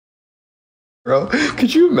Bro,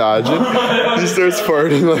 could you imagine? He starts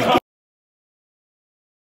farting like.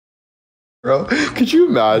 Bro, could you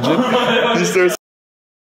imagine? He starts.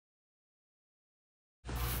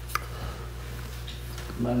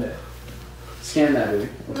 Monday. Scan that, baby.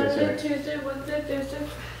 Okay, Monday, Tuesday, Wednesday, Thursday.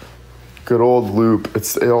 Good old loop.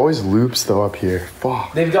 It always loops though up here.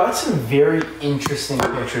 Fuck. They've got some very interesting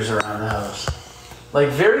pictures around the house. Like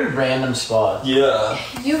very random spots. Yeah.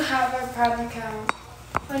 You have our private account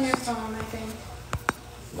on your phone, I think.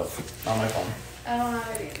 Nope, not my phone. I don't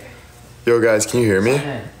have it either. Yo guys, can you hear me?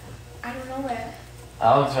 Man, I don't know it.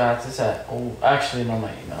 Alex Ratz at. Oh, actually, no,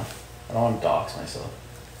 my email. I don't want to dox myself.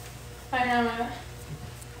 I know it.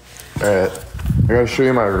 Alright. I gotta show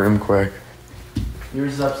you my room quick.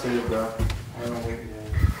 Yours is upstairs, bro. I don't know what you're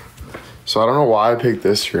doing. So I don't know why I picked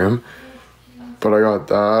this room, but I got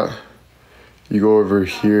that. You go over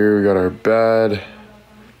here, we got our bed,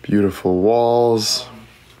 beautiful walls.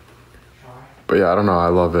 But yeah, I don't know, I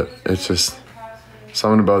love it. It's just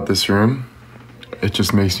something about this room. It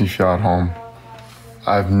just makes me feel at home.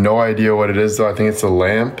 I have no idea what it is though. I think it's a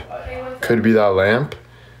lamp. Could be that lamp.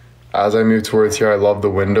 As I move towards here, I love the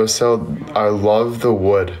windowsill. I love the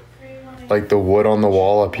wood. Like the wood on the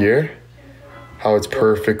wall up here. How it's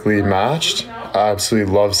perfectly matched. I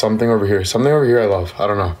absolutely love something over here. Something over here I love. I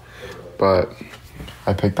don't know. But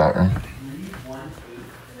I picked that room.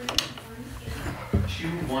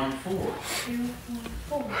 214.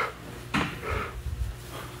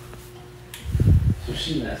 So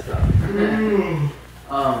she messed up.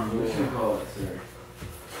 What should we call it, sir?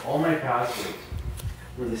 All my passwords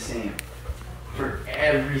were the same for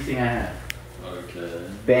everything I had. Okay.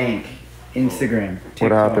 Bank, Instagram, TikTok.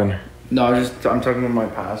 What happened? No, I'm talking about my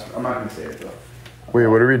password. I'm not gonna say it though. Wait,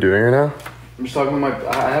 what are we doing right now? I'm just talking about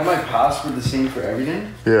I have my password the same for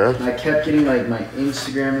everything. Yeah. And I kept getting like my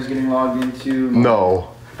Instagram is getting logged into. No.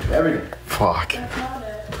 Everything. Fuck. That's not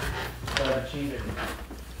it. So I had to change it.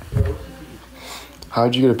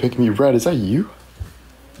 How'd you get a pick me? Red, is that you?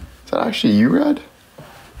 Is that actually you, Red?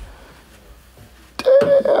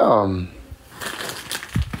 Damn.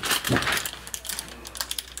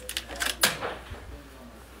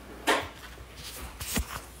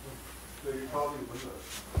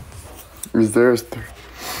 Is there?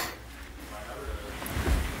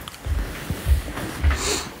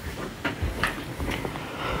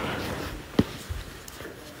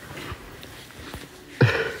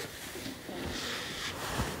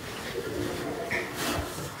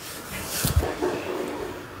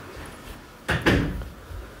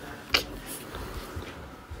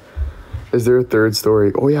 Is there a third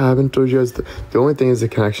story? Oh yeah, I haven't told you guys. The only thing is the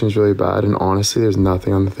connection is really bad, and honestly, there's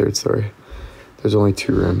nothing on the third story. There's only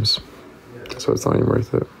 2 rooms, so it's not even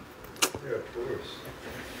worth it.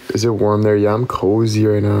 Is it warm there? Yeah, I'm cozy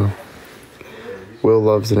right now. Will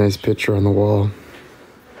loves a nice picture on the wall.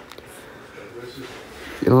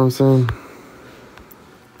 You know what I'm saying?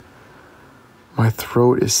 My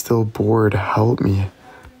throat is still bored. Help me.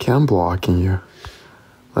 Okay, I'm blocking you.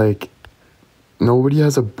 Like, nobody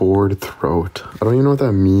has a bored throat. I don't even know what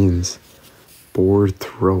that means. Bored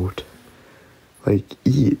throat. Like,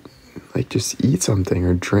 eat. Like, just eat something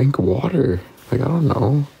or drink water. Like, I don't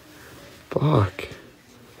know. Fuck.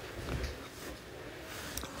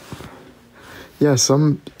 Yeah,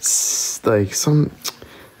 some sexy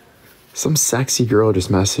girl just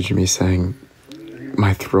messaged me saying,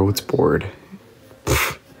 my throat's bored.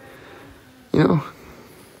 You know?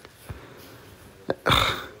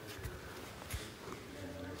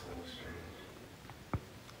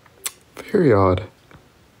 Very odd.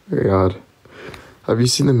 Very odd. Have you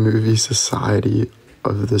seen the movie Society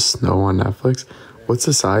of the Snow on Netflix? What's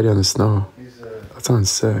Society on the Snow? That sounds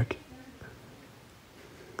sick.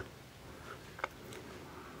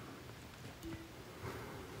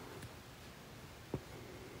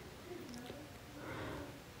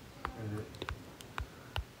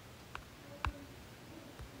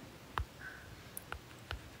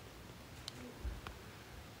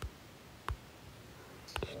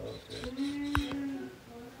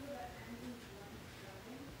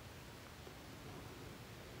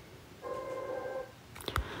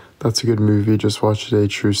 That's a good movie. Just watched today.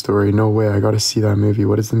 True story. No way. I gotta see that movie.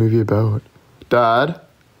 What is the movie about? Dad?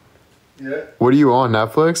 Yeah. What are you on,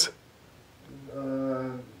 Netflix?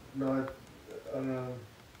 No, I don't know.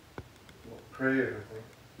 Crave, I think.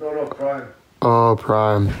 No, Prime. Oh,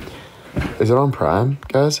 Prime. Is it on Prime,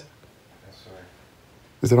 guys? Sorry.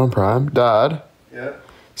 Is it on Prime? Dad? Yeah.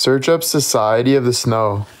 Search up Society of the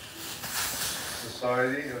Snow.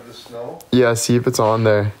 Society of the Snow. Yeah, see if it's on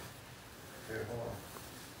there. Okay, hold on.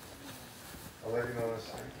 I'll let you know in a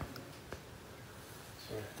second.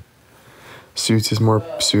 Sorry. Suits is more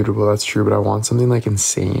suitable, that's true, but I want something like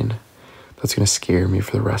insane that's gonna scare me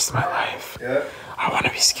for the rest of my life. Yeah. I wanna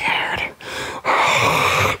be scared.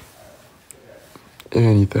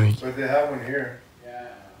 Anything. But they have one here.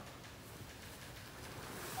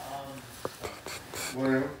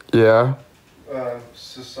 William, Yeah.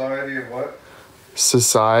 Society of what?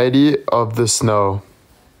 Society of the Snow.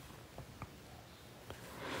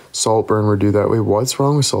 Saltburn would do that. Wait, what's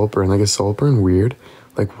wrong with Saltburn? Like, is Saltburn weird?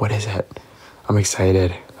 Like, what is it? I'm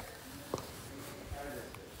excited.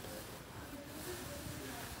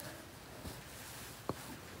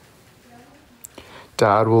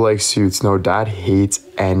 Dad will like Suits. No, Dad hates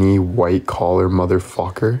any white collar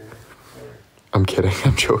motherfucker. I'm kidding.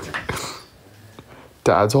 I'm joking.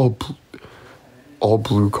 Dad's all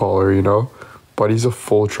blue collar, you know? But he's a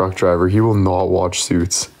full truck driver. He will not watch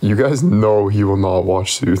Suits. You guys know he will not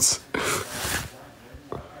watch Suits.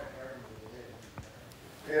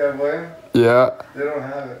 Yeah, William, Yeah. they don't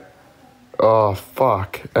have it. Oh,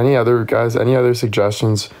 fuck. Any other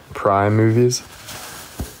suggestions? Prime movies?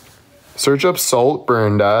 Search up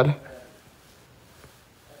Saltburn, Dad.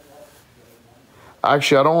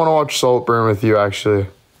 Actually, I don't want to watch Saltburn with you, actually.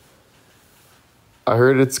 I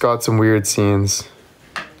heard it's got some weird scenes.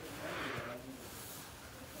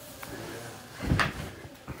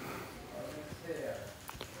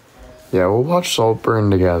 Yeah, we'll watch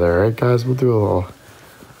Saltburn together, right, guys? We'll do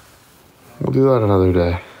that another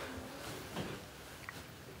day.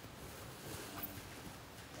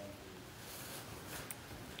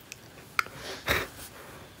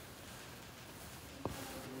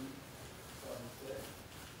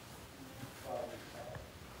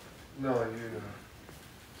 No, you know.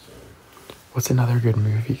 What's another good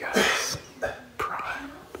movie, guys?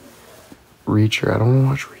 Prime. Reacher. I don't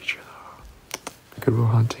want to watch Reacher, though. Good Will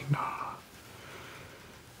Hunting. Nah.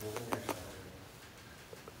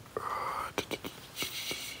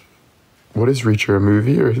 What is Reacher? A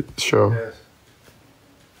movie or a show? Yes.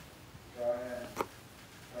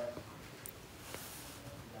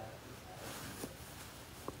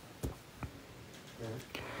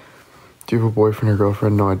 Do you have a boyfriend or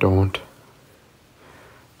girlfriend? No, I don't.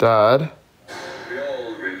 Dad? We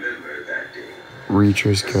all remember that day.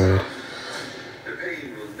 Reacher's good. The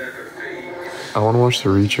pain will never fade. I want to watch The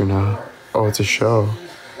Reacher now. Oh, it's a show.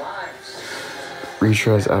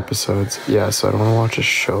 Reacher has episodes. Yeah, so I don't want to watch a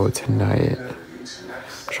show tonight. I'm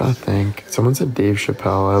trying to think. Someone said Dave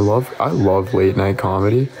Chappelle. I love late night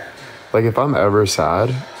comedy. Like, if I'm ever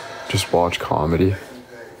sad, just watch comedy.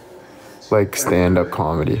 Like stand-up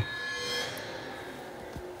comedy.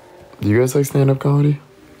 Do you guys like stand-up comedy?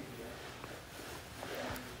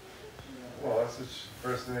 Well, that's the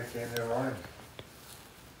first thing that came to your mind.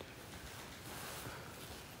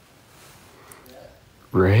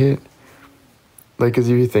 Right? Like, because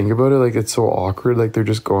if you think about it, like, it's so awkward. Like, they're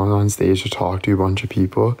just going on stage to talk to a bunch of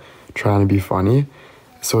people, trying to be funny.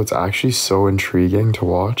 So it's actually so intriguing to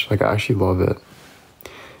watch. Like, I actually love it.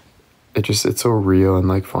 It's so real and,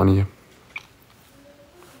 like, funny.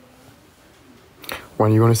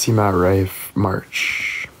 When do you want to see Matt Rife?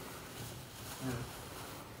 March.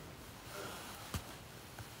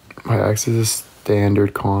 My ex is a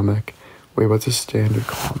standard comic. Wait, what's a standard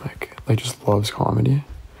comic? Like, just loves comedy.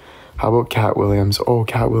 How about Cat Williams? Oh,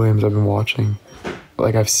 Cat Williams, I've been watching.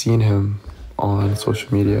 Like, I've seen him on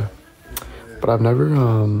social media. But I've never,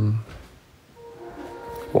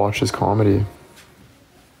 watched his comedy.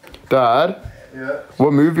 Dad? Yeah,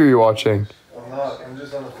 What movie are you watching? I'm not. I'm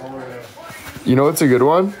just on the phone right now. You know what's a good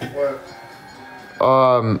one?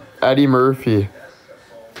 What? Eddie Murphy.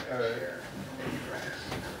 Alright.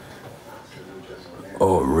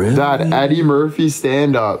 Oh, really? Dad, Eddie Murphy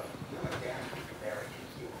stand-up.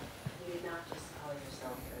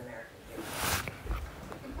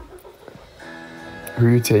 Who are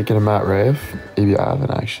you taking to Matt Rife? Maybe I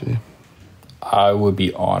haven't, actually. I would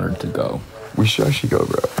be honored to go. We should actually go,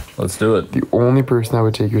 bro. Let's do it. The only person that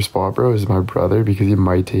would take your spot, bro, is my brother, because he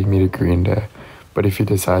might take me to Green Day. But if he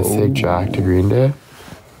decides to take Jack to Green Day,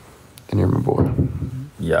 then you're my boy.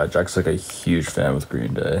 Yeah, Jack's like a huge fan with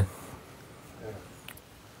Green Day.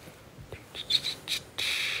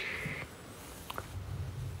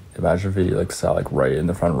 Imagine if he like sat like right in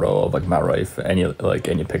the front row of like Matt Rife and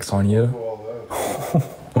he picks on you.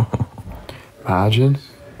 Imagine.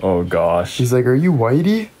 Oh gosh. He's like, are you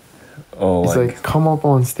Whitey? Oh, He's like, come up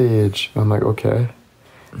on stage. I'm like, okay.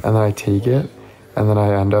 And then I take it, and then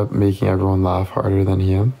I end up making everyone laugh harder than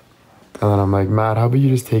him. And then I'm like, Matt, how about you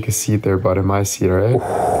just take a seat there, bud, in my seat, right?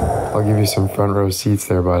 I'll give you some front row seats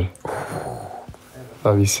there, bud.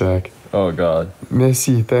 That'd be sick. oh god,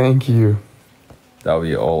 Missy, thank you. that would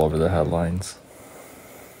be all over the headlines.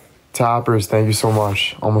 Tappers, thank you so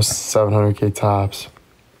much. Almost 700k taps.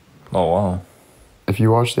 Oh wow. If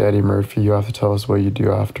you watch the Eddie Murphy, you have to tell us what you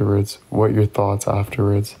do afterwards. What your thoughts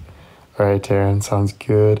afterwards. All right, Taryn, sounds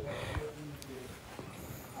good.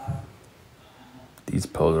 These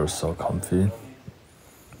pillows are so comfy.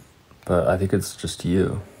 But I think it's just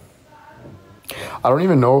you. I don't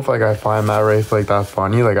even know if like I find Matt Rife like that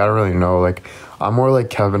funny. Like I don't really know. Like I'm more like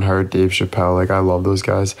Kevin Hart, Dave Chappelle. Like I love those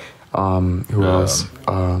guys. Who else?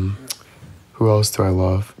 Who else do I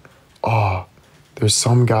love? Oh, there's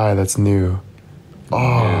some guy that's new.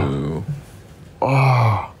 Ew.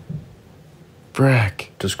 Oh,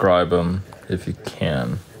 frick. Describe him if you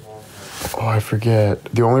can. Oh, I forget.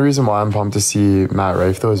 The only reason why I'm pumped to see Matt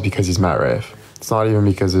Rife though is because he's Matt Rife. It's not even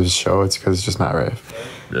because of his show. It's because it's just Matt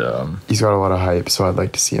Rife. Yeah. He's got a lot of hype, so I'd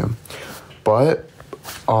like to see him. But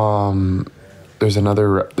there's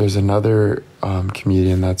another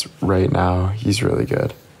comedian that's right now. He's really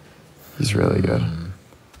good. He's really good.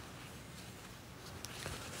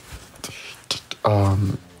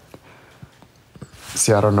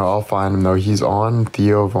 See, I don't know. I'll find him though. He's on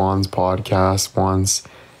Theo Vaughn's podcast once.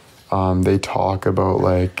 They talk about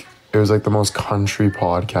like it was like the most country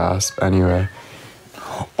podcast. Anyway.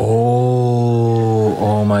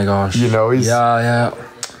 Oh my gosh. You know he's Yeah.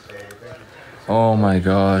 Oh my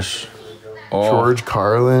gosh. Oh. George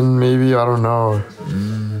Carlin, maybe, I don't know.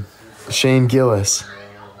 Shane Gillis.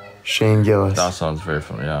 That sounds very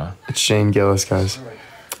funny, yeah. It's Shane Gillis, guys.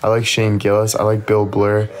 I like Shane Gillis. I like Bill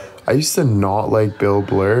Blur. I used to not like Bill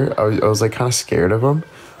Blur. I was like kind of scared of him.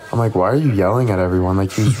 I'm like, why are you yelling at everyone?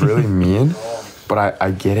 Like he was really mean. But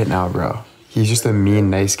I get it now, bro. He's just a mean,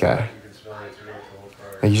 nice guy.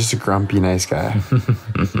 Like he's just a grumpy, nice guy.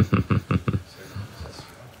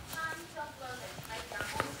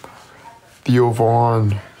 Theo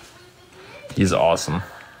Vaughn. He's awesome.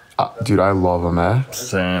 Dude, I love him, eh?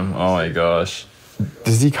 Same. Oh my gosh.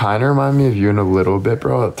 Does he kind of remind me of you in a little bit,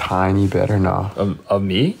 bro? A tiny bit, or no? Of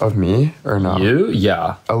me? Of me, or no? You?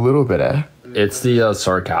 Yeah. A little bit, eh? It's the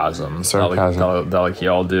sarcasm. Sarcasm. That like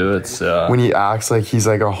y'all do. It's when he acts like he's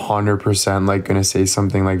like 100% like gonna say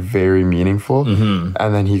something like very meaningful, and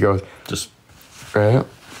then he goes, just right?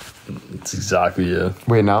 It's exactly you.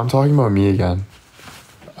 Wait, now I'm talking about me again.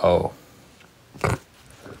 Oh.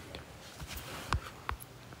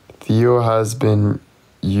 Theo has been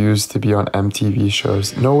used to be on MTV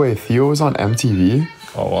shows. No way, Theo was on MTV?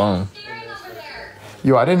 Oh wow.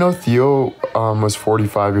 Yo, I didn't know Theo was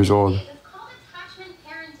 45 years old.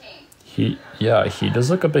 He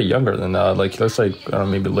does look a bit younger than that. Like he looks like I don't know,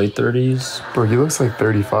 maybe late 30s. Bro, he looks like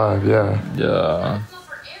 35, yeah. Yeah.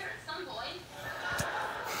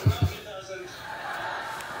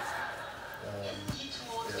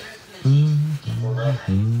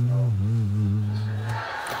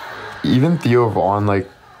 Even Theo Vaughn like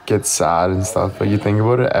gets sad and stuff. Like you think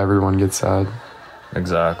about it, everyone gets sad.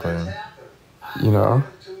 Exactly. You know?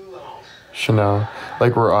 Chanel.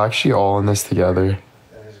 Like we're actually all in this together.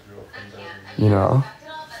 You know?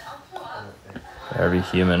 Every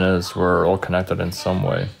human is. We're all connected in some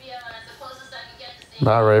way.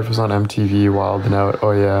 Matt Rife was on MTV, Wild and Out.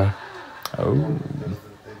 Oh yeah. Oh.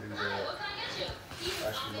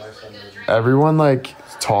 Everyone like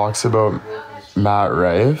talks about Matt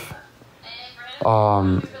Rife.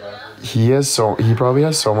 He probably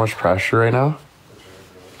has so much pressure right now.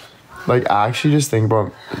 Like actually just think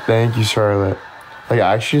about, thank you Charlotte. Like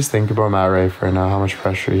actually just think about Matt Rife right now, how much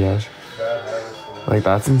pressure he has. Like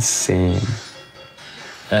that's insane.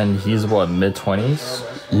 And he's what, mid-20s?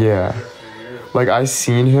 Yeah. Like I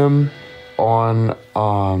seen him on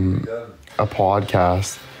a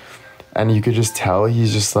podcast and you could just tell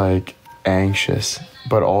he's just like anxious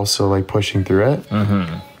but also like pushing through it.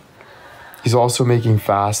 He's also making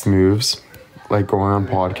fast moves, like going on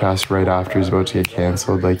podcasts right after he's about to get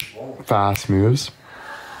canceled, like fast moves.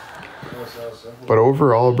 But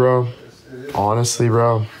overall, bro, honestly,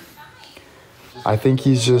 bro, I think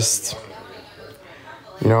he's just,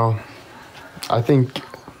 you know, I think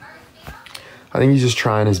he's just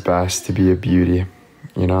trying his best to be a beauty,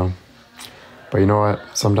 you know. But you know what?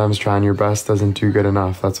 Sometimes trying your best doesn't do good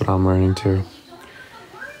enough. That's what I'm learning too.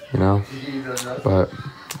 You know? But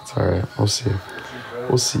it's alright. We'll see.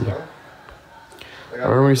 We'll see. I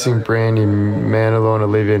remember we seeing Brandy Manilow and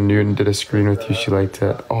Olivia Newton did a screen with you. She liked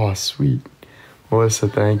it. Oh, sweet. Melissa,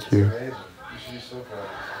 thank you.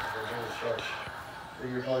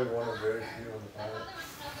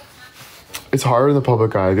 It's hard in the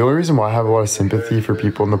public eye. The only reason why I have a lot of sympathy for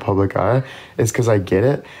people in the public eye is because I get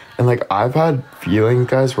it. And like I've had feelings,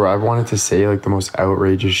 guys, where I've wanted to say like the most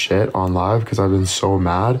outrageous shit on live because I've been so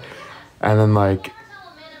mad. And then like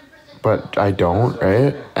but I don't,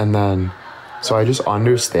 right? And then, so I just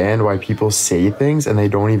understand why people say things and they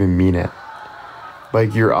don't even mean it.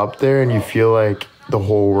 Like, you're up there and you feel like the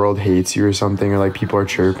whole world hates you or something, or like people are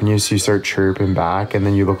chirping you, so you start chirping back and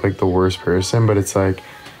then you look like the worst person. But it's like,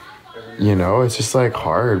 you know, it's just like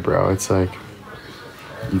hard, bro. It's like,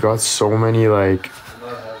 you got so many, like,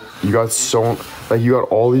 you got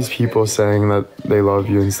all these people saying that they love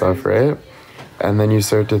you and stuff, right? And then you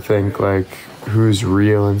start to think, like, who's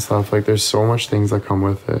real and stuff. Like, there's so much things that come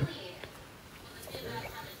with it.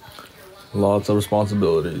 Lots of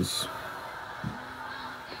responsibilities.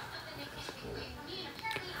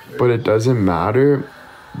 But it doesn't matter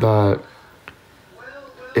that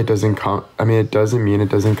it doesn't come, I mean, it doesn't mean it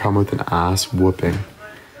doesn't come with an ass whooping.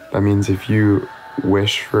 That means if you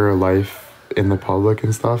wish for a life in the public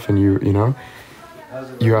and stuff, and you know,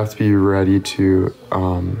 you have to be ready to,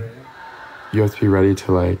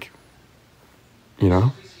 like, you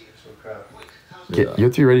know, you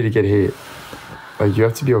have to be ready to get hate. Like, you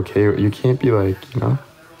have to be okay. You can't be like, you know.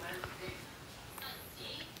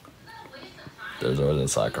 There's always a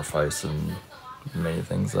sacrifice and many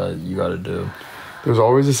things that you gotta do. There's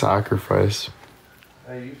always a sacrifice.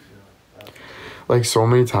 How you feel? Like, so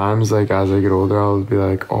many times, like, as I get older, I'll be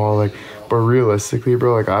like, oh, like, but realistically,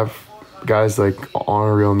 bro, like, guys, like, on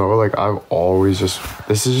a real note, like,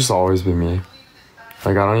 this has just always been me.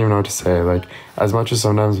 Like, I don't even know what to say. Like, as much as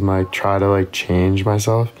sometimes I'm, like, try to, like, change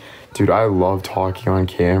myself, dude, I love talking on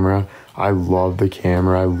camera. I love the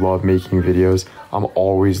camera. I love making videos. I'm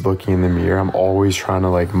always looking in the mirror. I'm always trying to,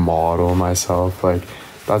 like, model myself. Like,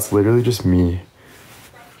 that's literally just me.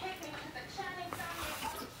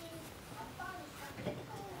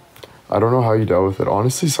 I don't know how you dealt with it.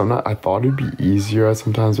 Honestly, sometimes I thought it'd be easier at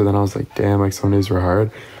sometimes, but then I was like, damn, like, some days were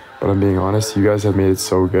hard. But I'm being honest, you guys have made it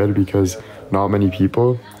so good, because not many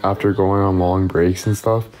people, after going on long breaks and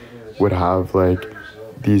stuff, would have, like,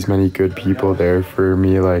 these many good people there for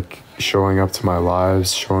me, like, showing up to my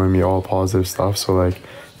lives, showing me all positive stuff. So, like,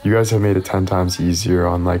 you guys have made it 10 times easier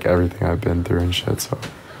on, like, everything I've been through and shit. So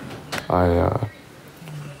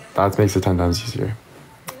that makes it 10 times easier.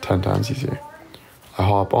 10 times easier. I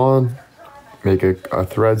hop on, make a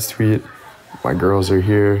Threads tweet. My girls are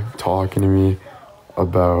here talking to me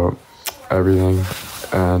about everything,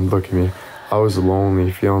 and look at me. I was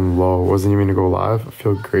lonely, feeling low, wasn't even gonna go live. I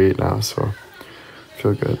feel great now, so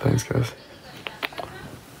feel good. Thanks, guys.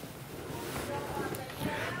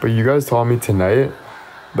 But you guys taught me tonight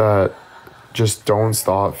that just don't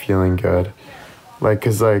stop feeling good. Like,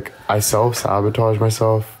 cause like I self-sabotage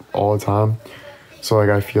myself all the time. So like,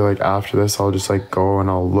 I feel like after this, I'll just like go and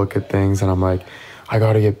I'll look at things and I'm like, I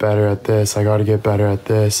gotta get better at this. I gotta get better at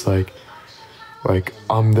this. Like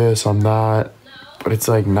I'm this, I'm that. But it's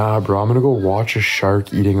like, nah, bro, I'm gonna go watch a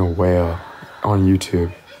shark eating a whale on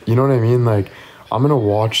YouTube. You know what I mean? Like, I'm gonna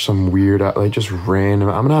watch some weird, like, just random,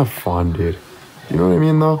 I'm gonna have fun, dude. You know what I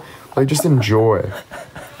mean, though? Like, just enjoy.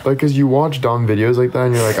 Like, cause you watch dumb videos like that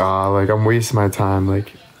and you're like, like, I'm wasting my time,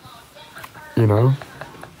 like, you know?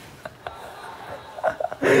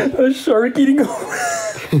 A shark eating a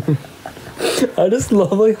whale. I just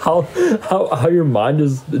love, like, how your mind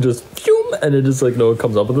just phew, and it just, like, no, it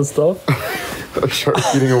comes up with this stuff. A shark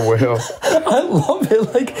eating a whale. I love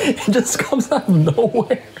it. Like, it just comes out of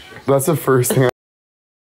nowhere. That's the first thing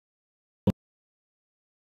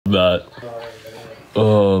That.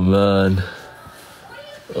 Oh, man.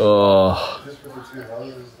 Oh.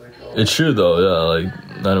 It's true, though. Yeah, like,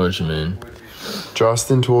 I know what you mean.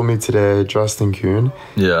 Justin told me today, Justin Kuhn.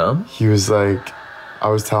 Yeah. He was like, I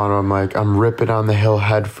was telling him, like, I'm ripping on the hill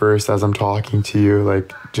head first as I'm talking to you,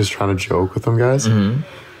 like, just trying to joke with him, guys. Mm-hmm.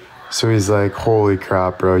 So he's like, holy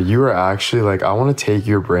crap, bro, you are actually, like, I want to take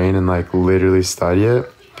your brain and, like, literally study it.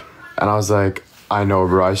 And I was like, I know,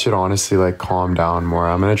 bro, I should honestly, like, calm down more.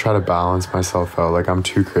 I'm going to try to balance myself out. Like, I'm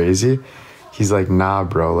too crazy. He's like, nah,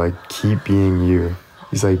 bro, like, keep being you.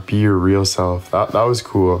 He's like, be your real self. That was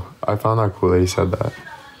cool. I found that cool that he said that.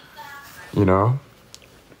 You know?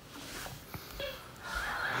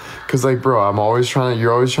 Because, like, bro,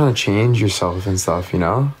 you're always trying to change yourself and stuff, you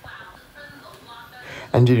know?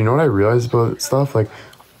 And, dude, you know what I realized about stuff? Like,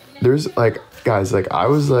 there's, like, guys, like, I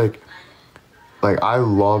was, like, I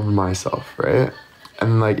loved myself, right?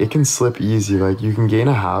 And, like, it can slip easy. Like, you can gain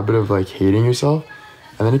a habit of, like, hating yourself,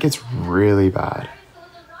 and then it gets really bad.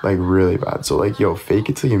 Like, really bad. So, like, yo, fake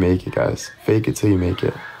it till you make it, guys. Fake it till you make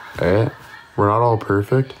it, right? We're not all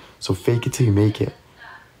perfect, so fake it till you make it.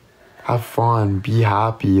 Have fun, be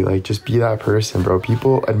happy, like, just be that person, bro.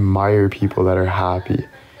 People admire people that are happy.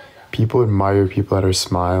 People admire people that are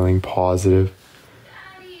smiling, positive.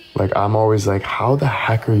 Like, I'm always like, how the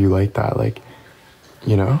heck are you like that? Like,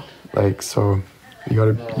 you know? Like, so you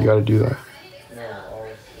gotta do that. No,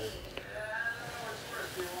 obviously.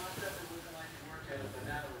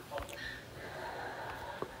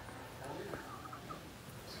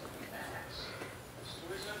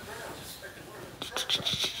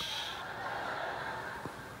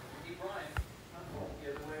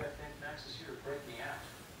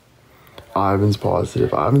 Ivan's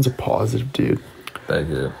positive. Ivan's a positive dude. Thank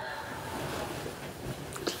you.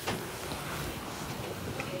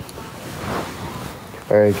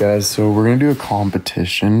 Alright guys, so we're gonna do a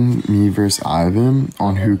competition, me versus Ivan,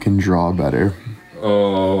 on who can draw better.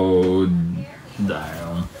 Oh,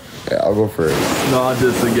 damn. Yeah, I'll go first. Not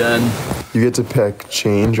this again. You get to pick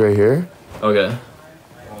change right here. Okay.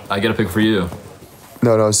 I get a pick for you.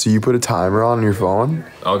 No, so you put a timer on your phone.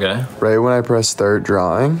 Okay. Right when I press start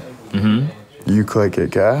drawing, you click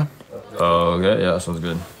it, okay? Okay, yeah, sounds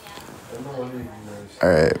good.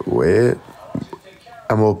 Alright, wait.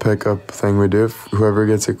 And we'll pick up the thing we do. Whoever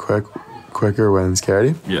gets it quicker wins. Okay,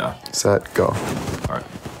 ready? Yeah. Set, go. Alright.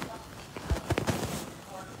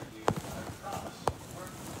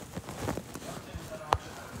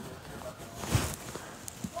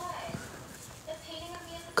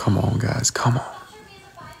 Come on, guys, come on.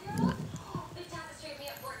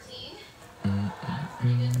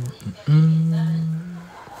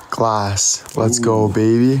 Glass. Let's go,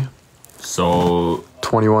 baby. So,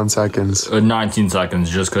 21 seconds. 19 seconds,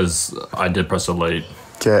 just because I did press it late.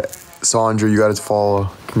 Okay, Sandra, you got to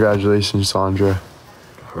follow. Congratulations, Sandra.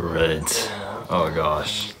 Right. Oh,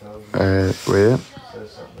 gosh. Alright, wait.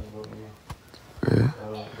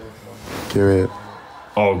 Okay, wait.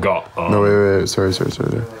 Oh, God. No, wait. Sorry.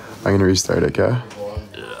 I'm gonna restart it, okay?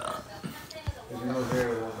 Yeah.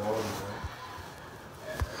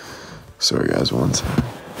 Sorry, guys, one second.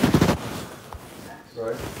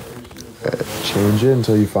 Change it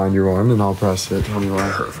until you find your one, and I'll press it. Tell me why.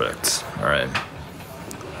 Perfect. Alright.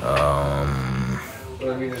 But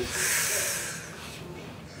I mean, it's...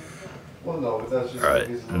 Well, no, but that's just...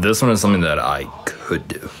 Alright. This one is something that I could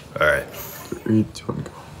do. Alright. 3, 2, 1,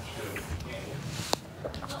 go.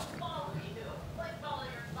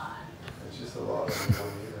 It's just a lot of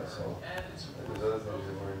money, that's all. There's other things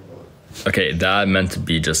you're worrying about. Okay, that meant to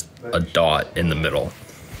be just a dot in the middle.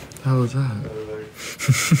 How was that?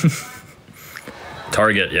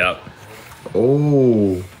 Target, yep.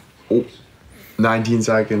 Oh. 19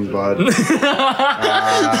 seconds, bud. No, you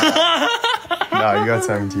got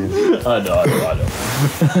 17. I know.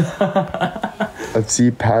 Let's see,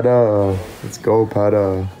 Peta. Let's go,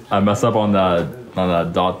 Peta. I messed up on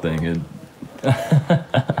that dot thing.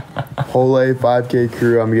 Hole 5K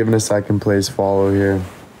crew, I'm giving a second place follow here.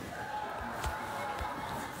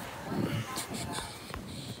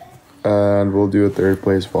 And we'll do a third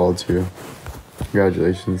place follow too.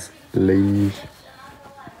 Congratulations, ladies.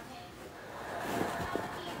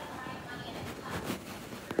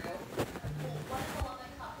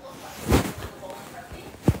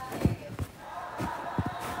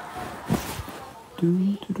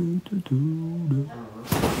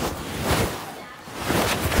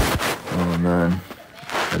 Oh man,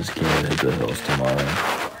 I just can't hit the hills tomorrow.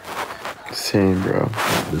 Same, bro.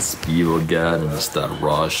 The speed we'll get and just that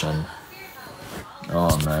rush and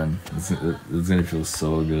oh man, it's gonna feel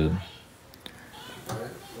so good.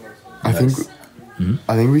 I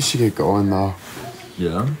think we should get going though.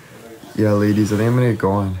 Yeah. Yeah, ladies, I think I'm gonna get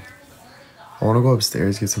going. I want to go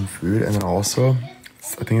upstairs, get some food, and then also,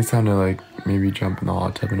 I think it's time to like maybe jump in the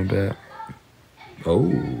hot tub in a bit.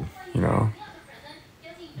 Oh, You know.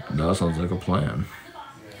 that sounds like a plan.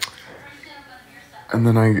 And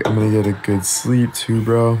then I'm gonna get a good sleep too,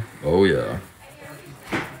 bro. Oh yeah.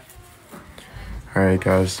 Alright,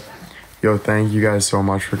 guys. Yo, thank you guys so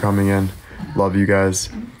much for coming in. Love you guys.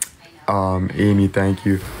 Amy, thank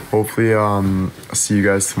you. Hopefully, I'll see you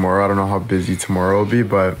guys tomorrow. I don't know how busy tomorrow will be,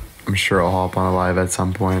 but I'm sure I'll hop on a live at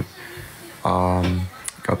some point.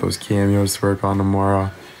 Got those cameos to work on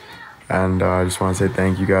tomorrow. And I just want to say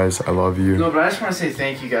thank you guys. I love you. No, but I just want to say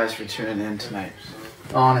thank you guys for tuning in tonight.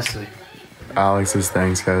 Honestly. Alex says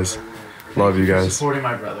thanks, guys. Love you For guys. supporting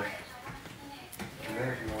my brother.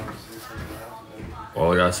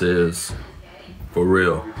 All I gotta say is, for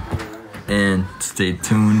real. And stay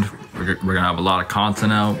tuned. We're gonna have a lot of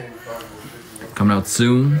content out. Coming out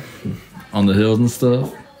soon. On the hills and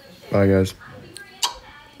stuff. Bye, guys.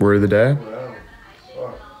 Word of the day.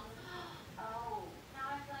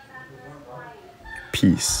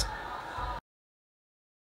 Peace.